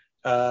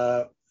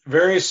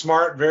 Very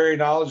smart, very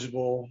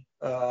knowledgeable,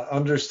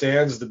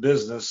 understands the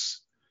business.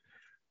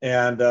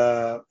 And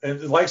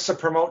likes to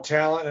promote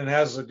talent and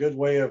has a good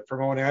way of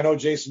promoting. I know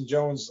Jason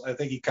Jones, I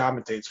think he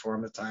commentates for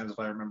him at times, if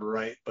I remember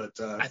right. But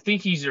I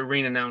think he's a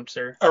ring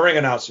announcer. A ring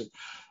announcer.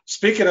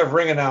 Speaking of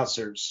ring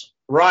announcers,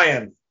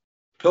 Ryan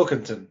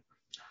Pilkington.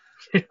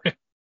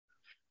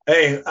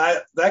 Hey,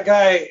 that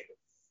guy,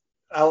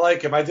 I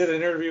like him. I did an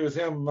interview with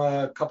him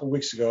a couple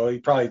weeks ago. He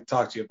probably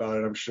talked to you about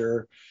it, I'm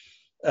sure.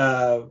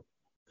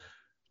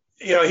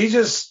 He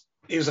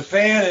was a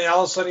fan, and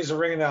all of a sudden he's a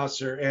ring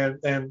announcer.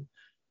 And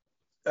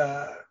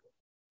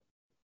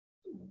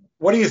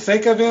what do you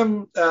think of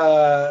him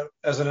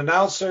as an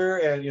announcer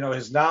and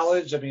his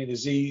knowledge? I mean,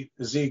 is he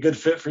a good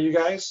fit for you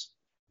guys?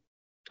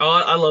 Oh,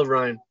 I love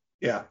Ryan.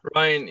 Yeah,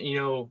 Ryan,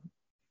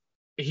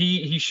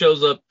 he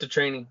shows up to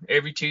training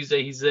every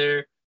Tuesday. He's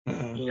there.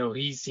 Mm-hmm.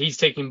 He's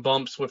taking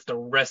bumps with the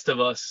rest of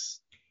us.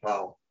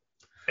 Wow.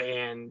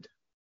 And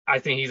I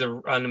think he's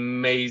an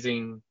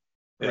amazing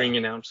ring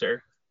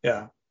announcer.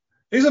 Yeah,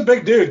 he's a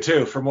big dude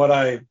too, from what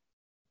I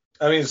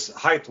mean, he's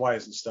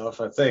height-wise and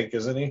stuff, I think,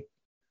 isn't he?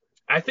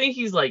 I think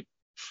he's like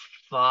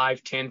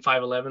 5'10",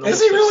 5'11".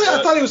 Is he really?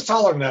 I thought he was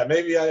taller than that.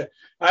 Maybe I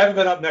haven't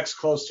been up next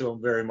close to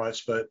him very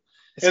much, but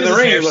in the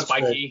ring he looks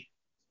spiky. Big.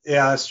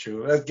 Yeah, that's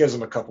true. That gives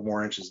him a couple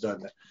more inches,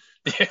 doesn't it?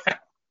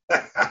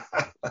 Yeah.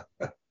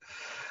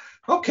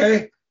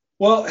 Okay.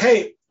 Well,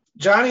 hey,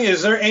 Johnny,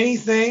 is there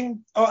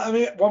anything? Oh, I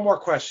mean, one more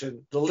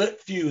question. The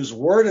Lit Fuse,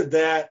 where did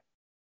that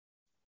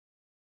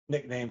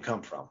nickname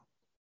come from?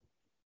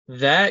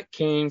 That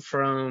came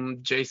from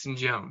Jason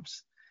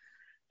Jones.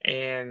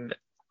 And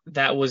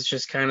that was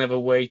just kind of a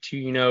way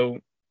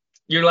to,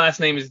 your last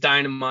name is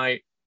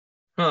Dynamite.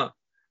 Huh.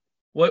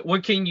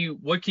 What can you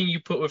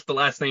put with the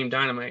last name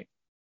Dynamite?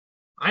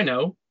 I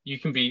know. You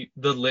can be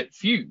the Lit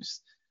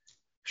Fuse.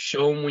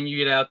 Show them when you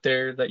get out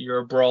there that you're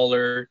a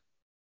brawler.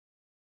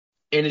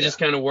 And it just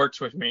kind of works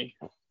with me.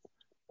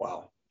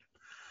 Wow.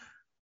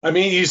 I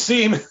mean, you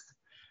seem,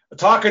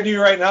 talking to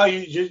you right now,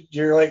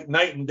 you're like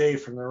night and day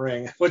from the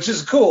ring, which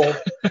is cool.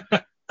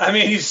 I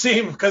mean, you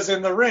seem, because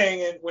in the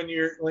ring, and when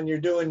you're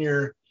doing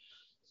your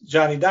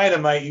Johnny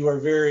Dynamite, you are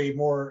very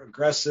more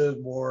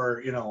aggressive,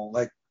 more,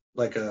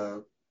 like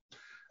a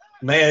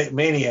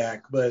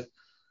maniac. But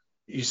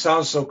you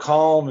sound so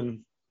calm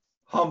and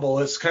humble.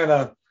 It's kind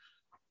of,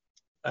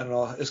 I don't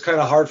know, it's kind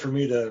of hard for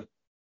me to,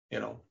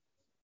 It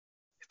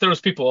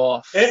throws people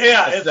off.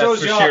 It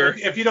throws you sure. off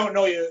if you don't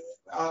know you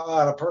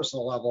on a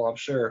personal level, I'm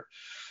sure.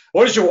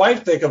 What does your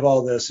wife think of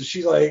all this? Is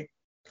she like,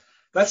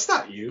 that's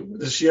not you?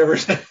 Does she ever?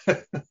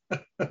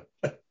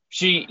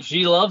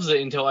 She loves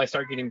it until I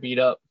start getting beat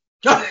up.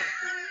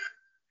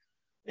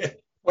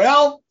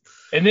 Well.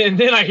 And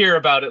then I hear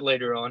about it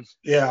later on.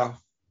 Yeah.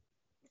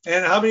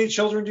 And how many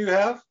children do you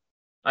have?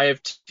 I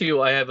have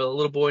 2. I have a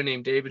little boy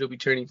named David who'll be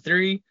turning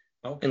 3,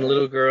 and a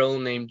little girl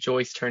named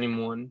Joyce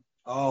turning 1.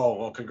 Oh,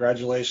 well,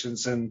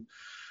 congratulations. And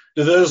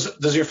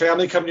does your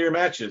family come to your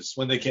matches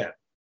when they can?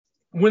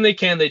 When they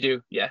can, they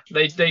do. Yeah,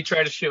 they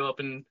try to show up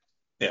and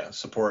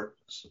support.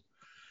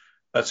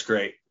 That's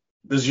great.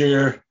 Does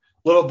your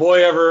little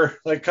boy ever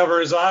like cover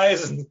his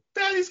eyes and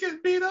Daddy's getting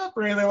beat up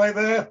or anything like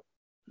that?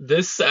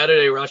 This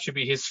Saturday, Ross, should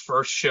be his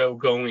first show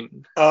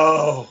going.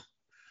 Oh,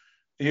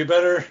 you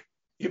better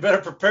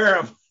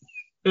prepare him.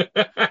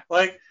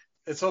 Like,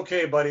 it's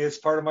okay, buddy. It's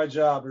part of my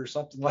job or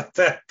something like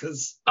that.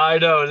 Because I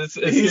know it's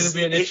going to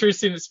be an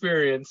interesting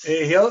experience.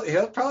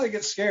 He'll probably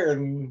get scared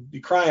and be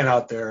crying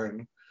out there,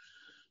 and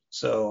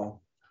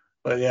so.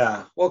 But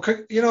yeah, well,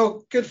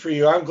 good for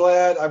you. I'm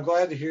glad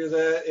to hear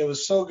that. It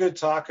was so good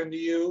talking to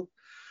you.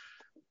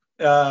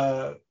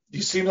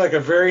 You seem like a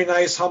very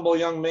nice, humble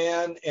young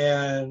man.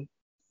 And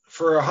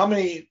for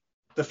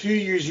the few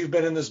years you've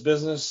been in this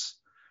business,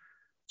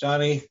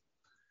 Johnny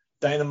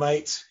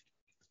Dynamite,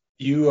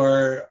 you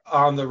are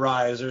on the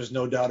rise. There's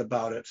no doubt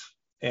about it.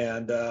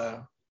 And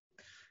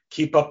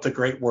keep up the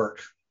great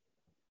work.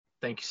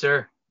 Thank you,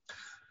 sir.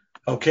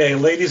 Okay,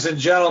 ladies and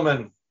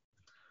gentlemen,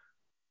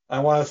 I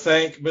want to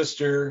thank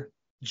Mr.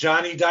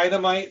 Johnny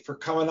Dynamite for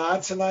coming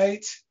on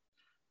tonight.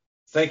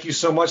 Thank you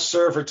so much,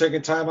 sir, for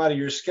taking time out of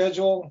your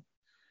schedule.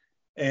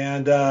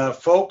 And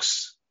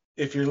folks,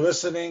 if you're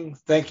listening,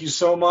 thank you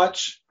so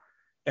much.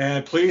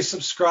 And please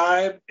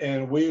subscribe,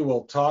 and we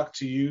will talk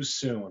to you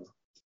soon.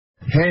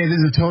 Hey, this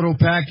is Total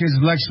Package,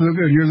 Lex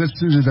Luger, and you're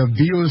listening to the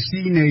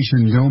VOC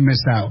Nation. Don't miss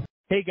out.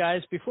 Hey,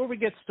 guys, before we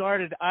get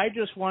started, I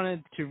just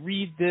wanted to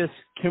read this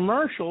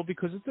commercial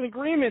because it's an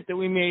agreement that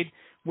we made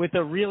with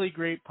a really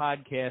great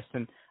podcast,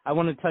 and I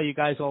want to tell you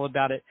guys all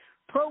about it.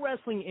 Pro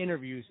Wrestling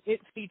Interviews. It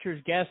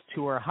features guests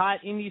who are hot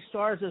indie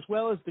stars as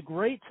well as the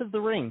greats of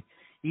the ring.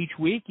 Each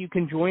week, you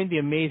can join the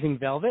Amazing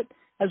Velvet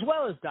as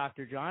well as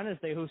Dr. John as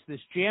they host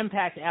this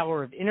jam-packed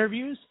hour of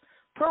interviews,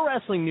 pro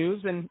wrestling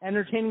news, and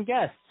entertaining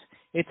guests.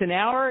 It's an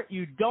hour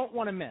you don't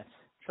want to miss.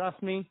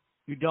 Trust me,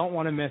 you don't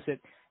want to miss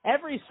it.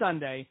 Every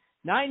Sunday,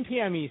 9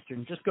 p.m.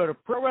 Eastern. Just go to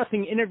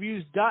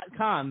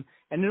ProWrestlingInterviews.com,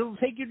 and it'll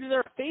take you to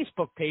their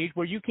Facebook page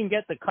where you can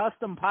get the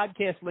custom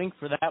podcast link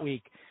for that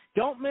week.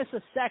 Don't miss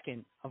a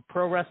second of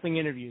Pro Wrestling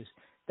Interviews.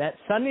 That's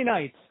Sunday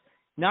nights,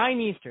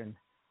 9 Eastern.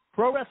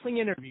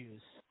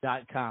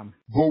 ProWrestlingInterviews.com.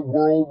 The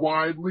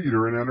worldwide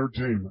leader in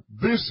entertainment.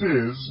 This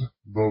is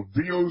the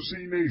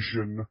VOC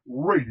Nation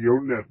Radio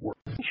Network.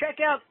 Check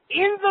out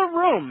In the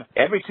Room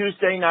every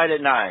Tuesday night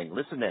at 9.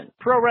 Listen in.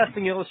 Pro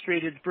Wrestling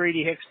Illustrated's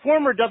Brady Hicks,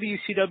 former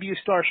WCW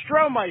star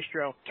Stro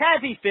Maestro,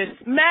 Kathy Fitz,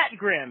 Matt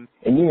Grimm.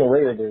 And you and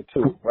Ray are there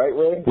too, right,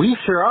 Ray? We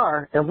sure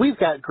are, and we've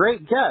got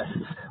great guests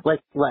like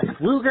Lex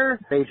Luger,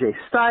 AJ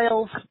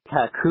Styles,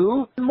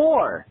 Kaku, and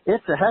more.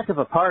 It's a heck of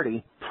a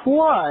party.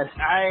 Plus,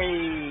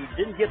 I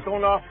didn't get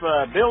thrown off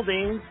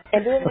buildings.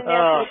 And didn't get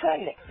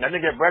pregnant. I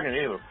didn't get pregnant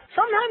either.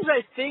 Sometimes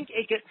I think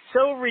it gets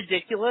so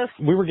ridiculous.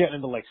 We were getting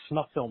into like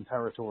snuff film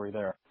territory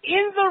there.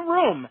 In the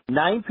Room.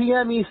 9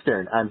 p.m.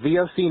 Eastern on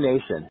VOC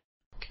Nation.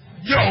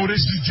 Yo, this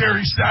is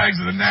Jerry Steigers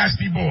of the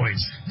Nasty Boys.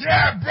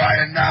 Yeah,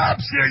 Brian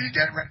Knobs here. You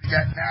getting ready to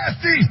get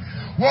nasty?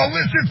 Well,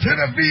 listen to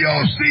the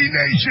VOC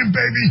Nation,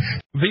 baby.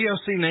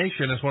 VOC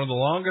Nation is one of the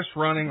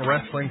longest-running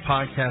wrestling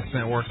podcast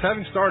networks,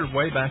 having started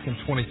way back in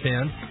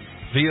 2010.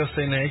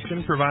 VOC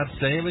Nation provides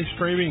daily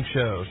streaming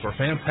shows where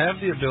fans have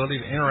the ability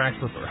to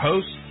interact with their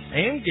hosts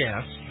and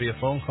guests via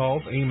phone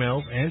calls,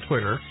 emails, and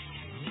Twitter.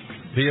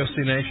 VOC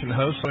Nation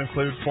hosts will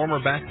include former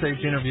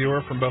backstage interviewer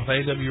from both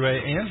AWA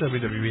and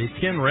WWE,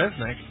 Ken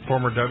Resnick,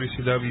 former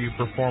WCW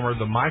performer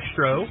The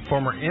Maestro,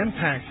 former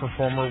Impact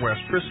performer Wes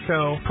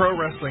Briscoe, Pro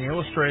Wrestling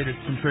Illustrated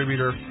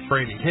contributor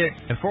Brady Hicks,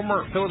 and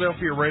former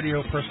Philadelphia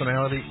radio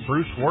personality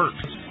Bruce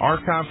Wirtz.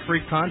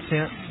 Archive-free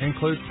content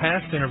includes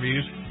past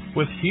interviews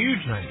with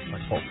huge names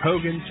like Hulk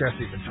Hogan,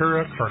 Jesse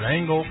Ventura, Kurt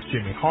Angle,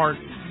 Jimmy Hart,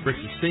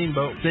 Ricky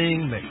Steamboat,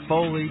 Sting, Mick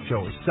Foley,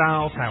 Joey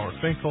Styles, Howard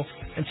Finkel,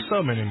 and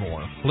so many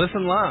more.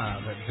 Listen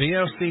live at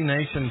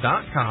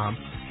VOCNation.com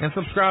and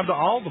subscribe to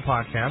all the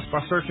podcasts by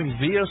searching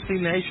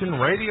VOC Nation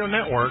Radio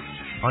Network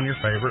on your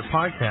favorite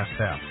podcast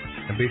app.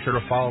 And be sure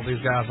to follow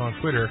these guys on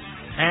Twitter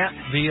at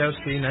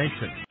VOC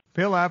Nation.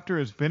 Bill Apter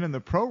has been in the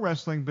pro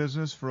wrestling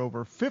business for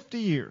over 50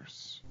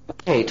 years.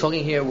 Hey,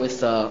 talking here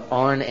with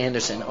Arn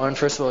Anderson. Arn,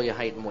 first of all, your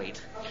height and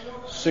weight.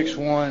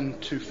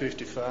 6'1",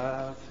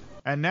 255.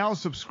 And now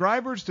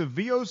subscribers to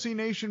VOC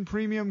Nation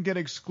Premium get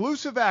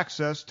exclusive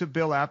access to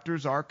Bill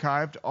Apter's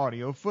archived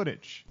audio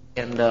footage.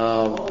 And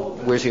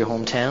where's your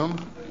hometown?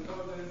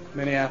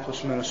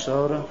 Minneapolis,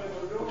 Minnesota.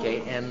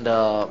 Okay, and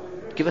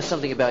give us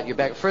something about your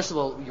back. First of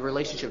all, your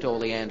relationship to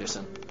Ole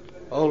Anderson.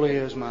 Ole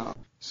is my...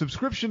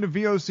 Subscription to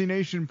VOC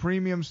Nation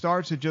Premium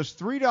starts at just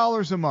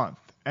 $3 a month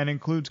and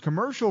includes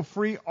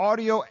commercial-free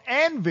audio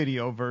and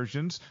video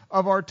versions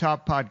of our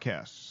top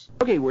podcasts.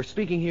 Okay, we're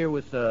speaking here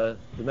with the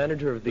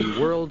manager of the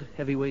World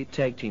Heavyweight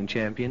Tag Team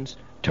Champions,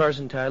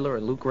 Tarzan Tyler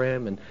and Luke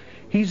Ram, and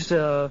he's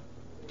sort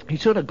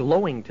of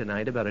glowing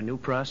tonight about a new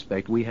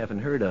prospect we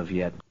haven't heard of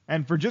yet.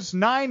 And for just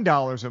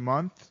 $9 a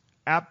month,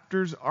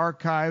 Apter's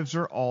archives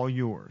are all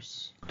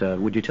yours.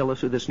 Would you tell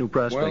us who this new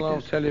prospect is? Well,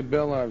 I'll tell you,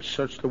 Bill, I've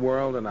searched the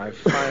world, and I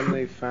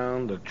finally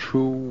found a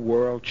true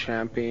world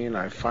champion.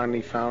 I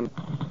finally found...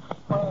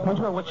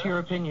 What's your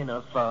opinion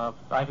of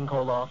Ivan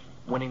Koloff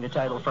winning the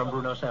title from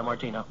Bruno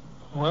Sammartino?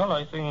 Well,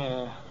 I think...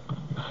 I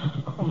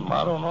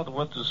don't know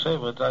what to say,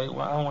 but I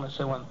want to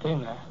say one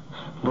thing.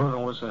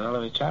 Bruno was a hell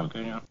of a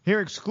champion, you know.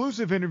 Hear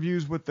exclusive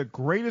interviews with the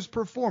greatest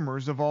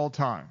performers of all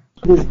time.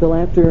 This is Bill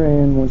Apter,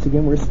 and once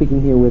again, we're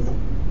speaking here with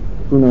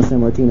Bruno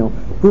Sammartino.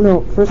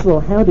 Bruno, first of all,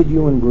 how did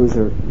you and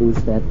Bruiser lose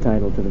that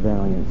title to the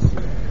Valiants?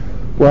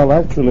 Well,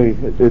 actually,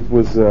 it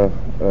was a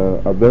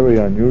very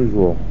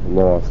unusual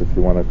loss, if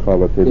you want to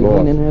call it a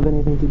loss. It didn't have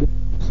anything to do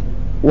with this?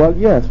 Well,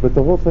 yes, but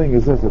the whole thing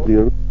is this, that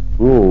the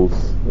rules,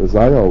 as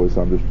I always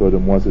understood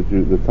them, was that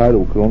the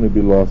title could only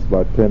be lost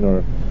by pin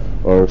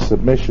or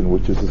submission,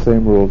 which is the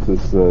same rules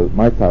as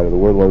my title, the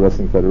World Wide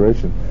Wrestling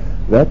Federation.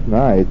 That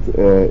night,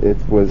 it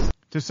was...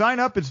 To sign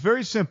up, it's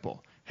very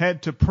simple.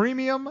 Head to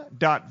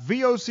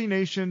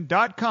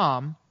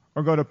premium.vocnation.com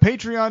or go to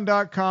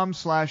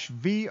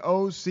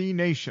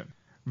patreon.com/VOCNation.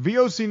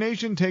 VOC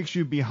Nation takes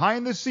you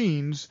behind the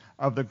scenes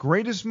of the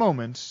greatest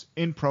moments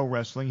in pro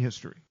wrestling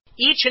history.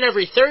 Each and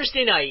every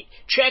Thursday night,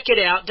 check it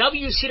out,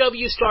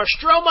 WCW star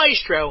Stro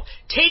Maestro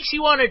takes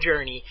you on a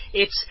journey.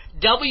 It's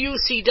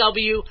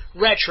WCW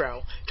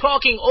Retro.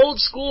 Talking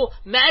old school,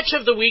 match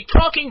of the week,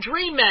 talking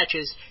dream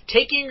matches,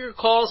 taking your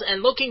calls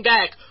and looking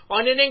back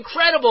on an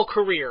incredible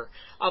career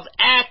of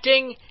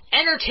acting,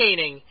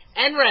 entertaining,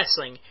 and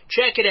wrestling.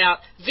 Check it out,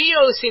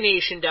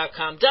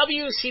 VOCNation.com,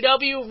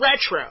 WCW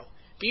Retro.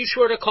 Be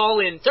sure to call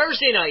in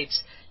Thursday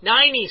nights,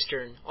 9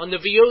 Eastern, on the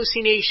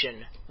VOC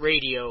Nation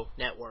Radio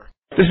Network.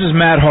 This is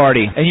Matt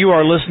Hardy, and you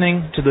are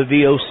listening to the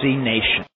VOC Nation.